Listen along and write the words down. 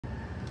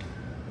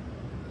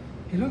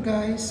Hello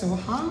guys, so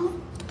how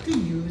to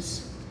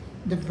use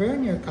the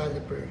Vernier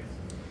Caliper.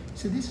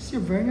 So this is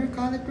your Vernier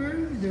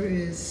Caliper. There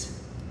is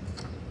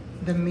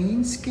the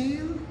main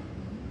scale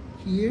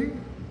here.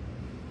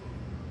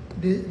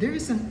 There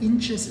is an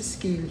inches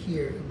scale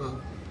here above.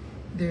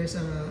 There's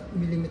a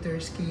millimeter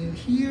scale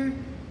here.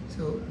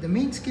 So the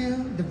main scale,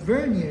 the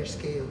Vernier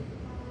scale.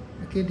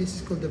 Okay, this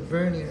is called the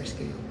Vernier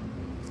scale.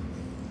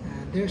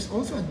 There's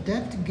also a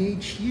depth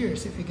gauge here.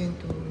 So if you're going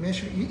to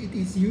measure, it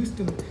is used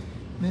to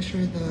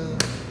measure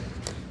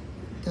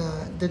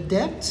the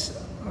depths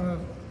of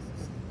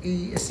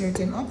a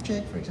certain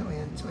object, for example.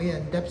 So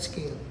depth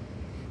scale.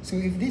 So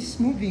if this is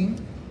moving,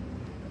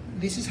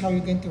 this is how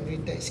you're going to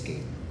read the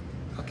scale.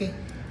 Okay,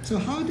 so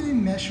how do we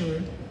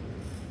measure,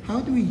 how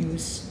do we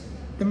use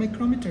the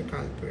micrometer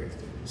caliper?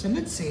 So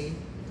let's say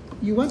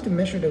you want to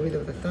measure the width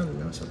of the thumb,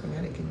 no? So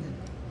kunyari ganyan.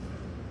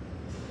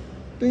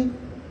 Ito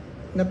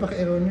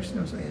napaka-erroneous,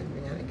 no? So ayan,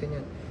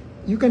 ganyan.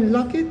 You can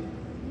lock it.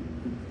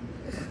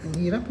 Ang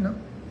hirap, no?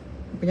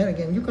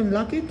 Again, you can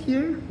lock it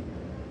here.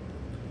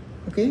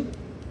 Okay?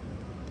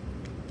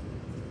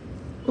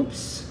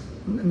 Oops,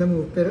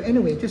 na-move. Pero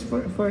anyway, just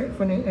for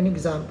an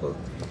example.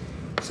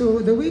 So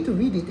the way to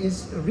read it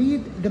is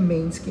read the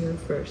main scale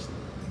first.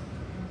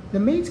 The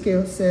main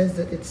scale says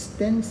that it's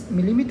 10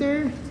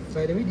 millimeter.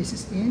 By the way, this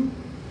is in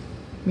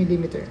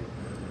millimeter.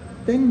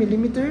 10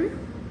 millimeter,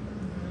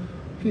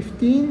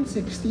 15,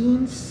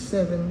 16,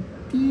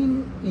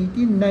 17,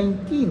 18,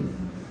 19.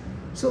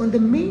 So on the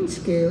main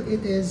scale,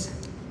 it is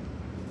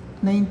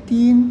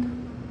 19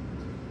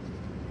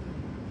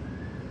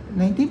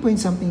 point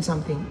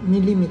something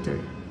millimeter.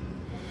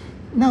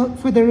 Now,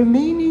 for the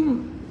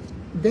remaining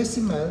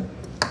decimal,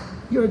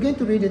 you are going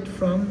to read it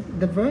from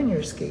the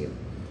Vernier scale.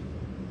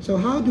 So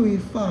how do we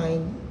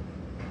find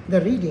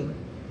the reading?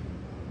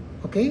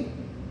 Okay?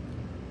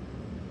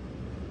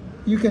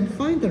 You can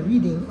find the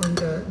reading on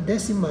the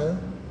decimal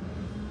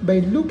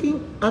by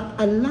looking at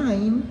a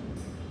line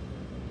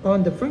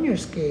on the Vernier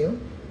scale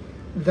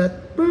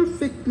that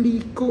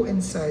perfectly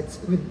coincides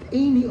with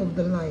any of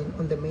the line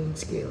on the main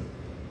scale.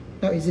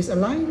 Now, is this a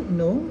line?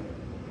 No.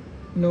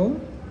 No.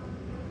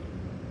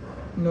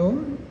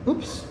 No.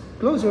 Oops.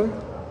 Closer.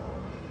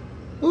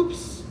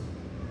 Oops.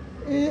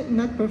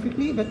 Not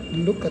perfectly, but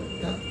look at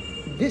that.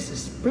 This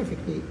is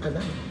perfectly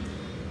aligned.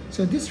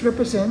 So this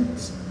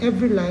represents,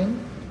 every line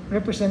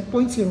represents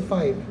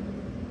 0.05.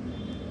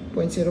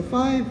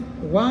 0.05,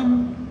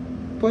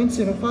 1,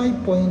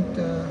 0.05,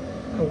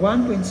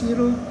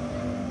 1.0,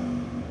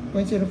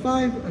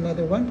 0.05,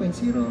 another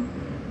 1.0.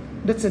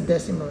 That's a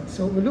decimal.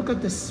 So we look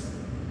at this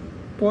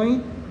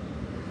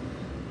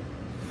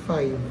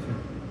 0.5.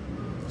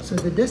 So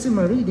the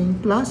decimal reading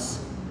plus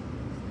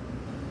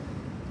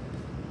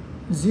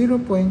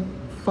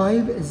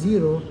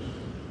 0.50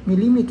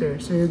 millimeter.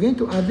 So you're going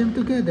to add them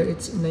together.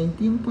 It's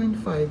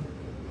 19.5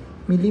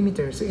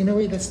 millimeters. So in a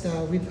way, that's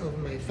the width of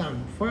my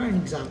thumb, for an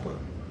example.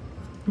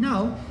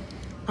 Now,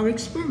 our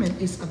experiment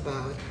is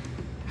about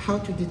how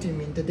to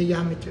determine the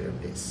diameter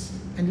of this,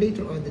 and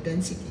later on the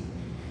density.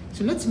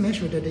 So let's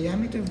measure the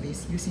diameter of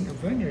this using a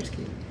Vernier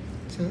scale.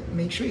 So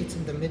make sure it's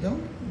in the middle,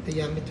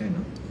 diameter,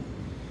 no?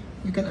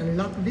 You can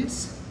unlock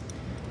this.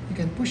 You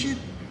can push it.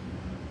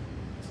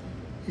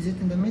 Is it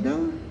in the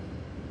middle?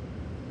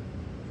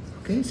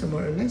 Okay, so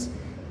more or less.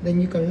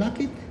 Then you can lock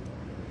it,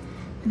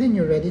 and then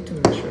you're ready to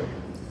measure.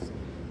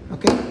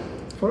 Okay,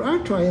 for our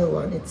trial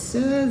one, it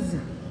says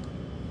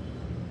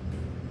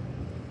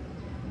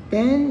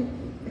 10,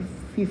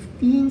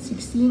 15,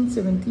 16,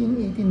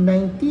 17, 18,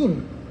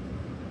 19.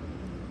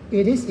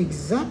 It is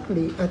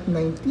exactly at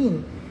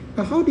 19.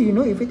 Now, how do you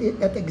know if it is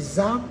at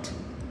exact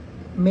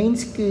main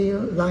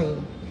scale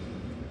line?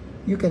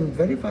 You can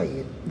verify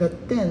it. The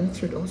 10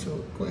 should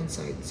also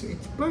coincide. So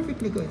it's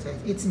perfectly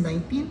coincides. It's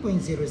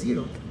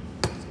 19.00.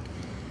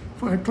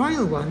 For our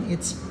trial one,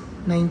 it's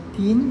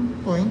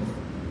 19.00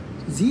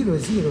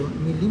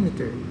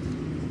 millimeter.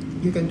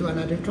 You can do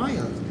another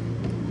trial.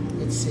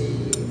 Let's say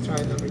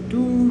trial number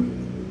 2.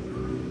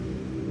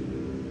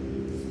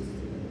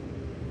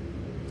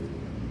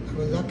 I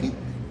will lock it.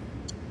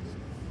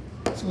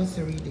 So what's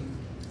the reading?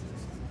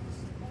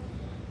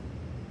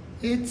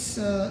 It's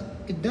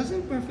it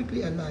doesn't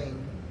perfectly align.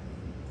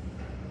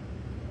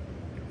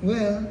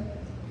 Well,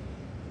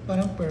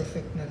 parang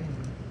perfect na rin.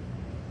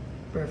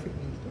 Perfect.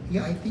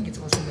 Yeah, I think it's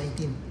also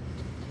 19.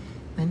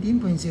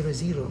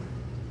 19.00.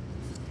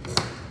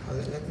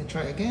 Let me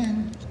try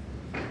again.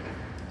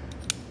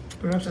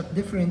 Perhaps at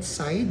different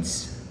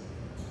sides.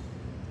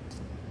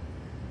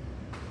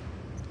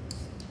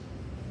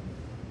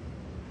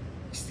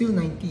 Still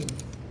 19.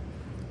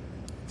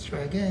 Let's try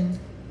again.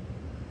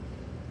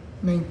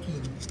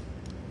 19.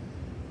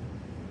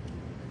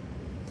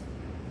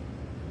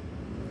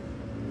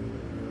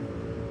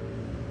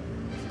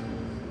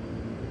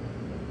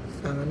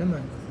 Tama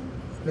naman.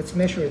 Let's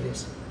measure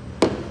this.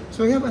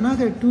 So we have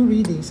another two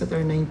readings that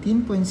are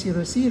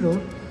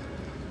 19.00,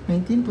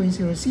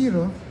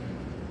 19.00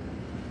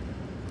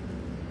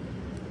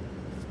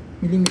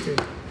 millimeter.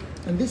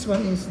 And this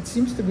one is, it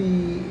seems to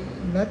be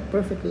not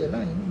perfectly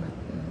aligned, but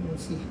we'll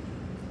see.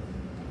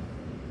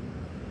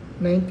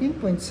 19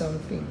 point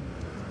something.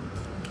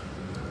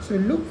 So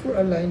look for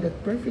a line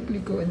that perfectly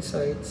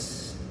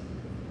coincides.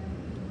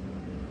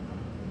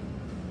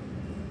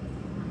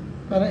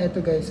 Parang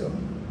ito guys, oh,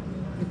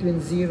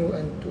 between 0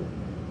 and 2.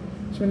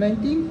 So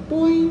 19.05.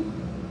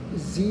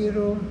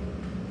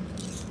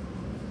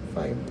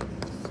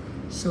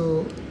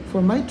 So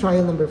for my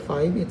trial number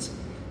 5, it's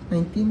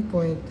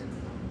 19.00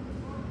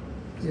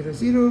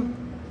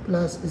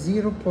 plus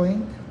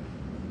 0.05.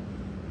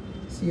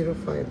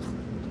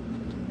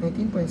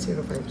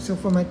 19.05. So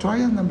for my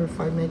trial number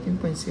 5,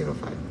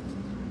 19.05.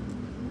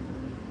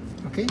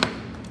 Okay?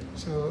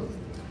 So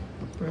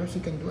perhaps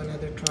we can do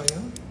another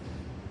trial.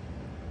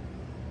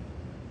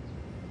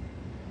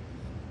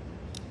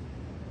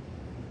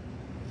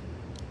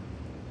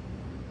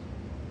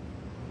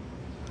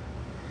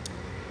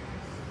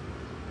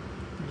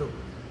 Look.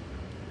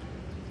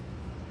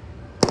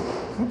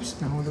 Oops,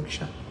 nahulog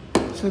siya.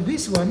 So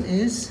this one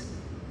is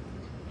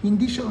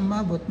hindi siya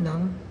umabot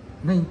ng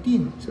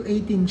 19. So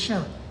 18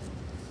 siya.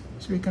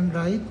 So we can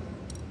write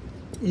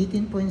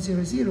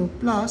 18.00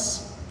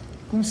 plus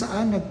kung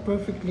saan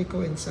nag-perfectly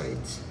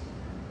coincides.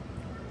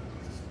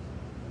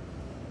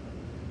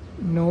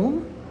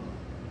 No.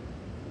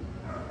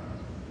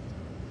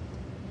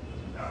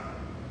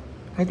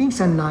 I think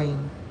sa 9.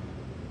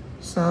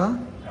 Sa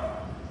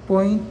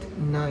 0.9.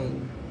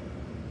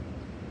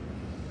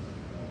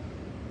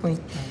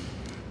 0.9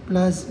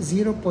 plus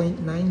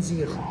 0.90.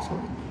 So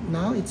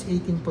now it's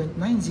 18.90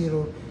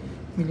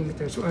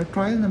 millimeters. So our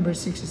trial number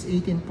 6 is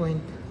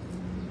 18.90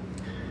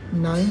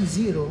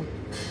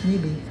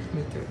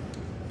 millimeter.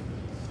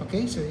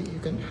 Okay, so you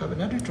can have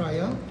another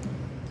trial.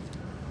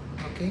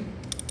 Okay.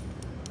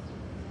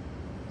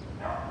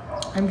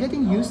 I'm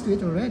getting used to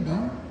it already.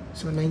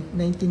 So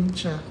 19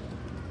 siya.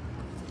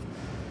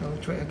 I'll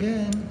try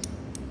again.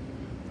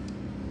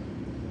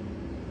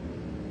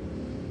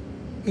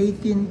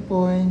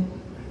 18.85.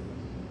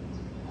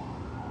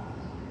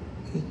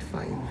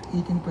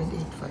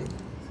 18.85.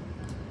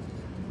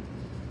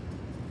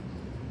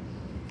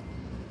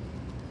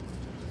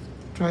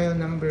 Trial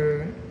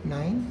number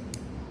 9.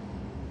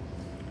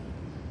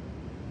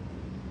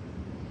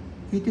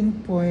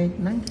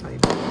 18.95.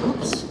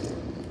 Oops.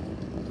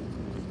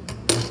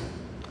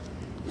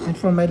 And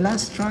for my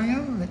last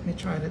trial, let me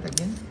try that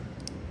again.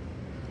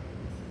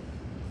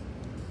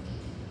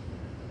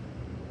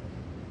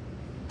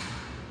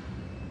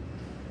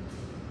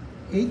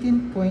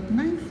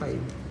 $18.95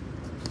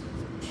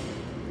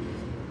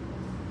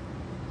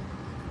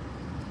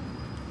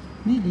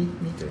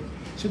 millimeter.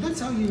 So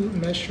that's how you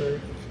measure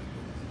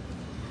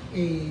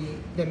a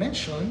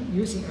dimension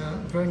using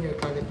a Vernier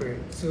caliper.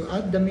 So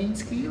add the main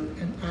scale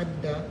and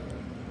add the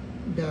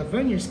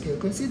vernier scale.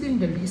 Considering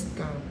the least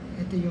count,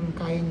 ito yung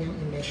kaya niyang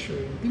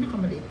i-measure, yung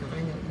pinakamaliit na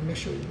kaya niyang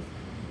i-measure.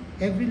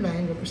 Every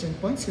line represents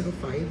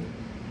 0.05.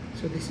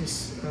 So this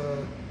is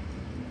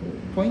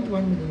 0.1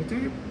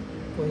 millimeter,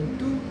 0.2.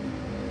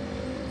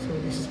 So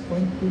this is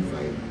 0.25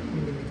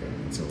 millimeter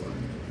and so on.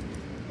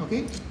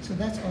 Okay, so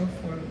that's all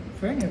for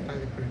Vernier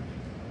caliper.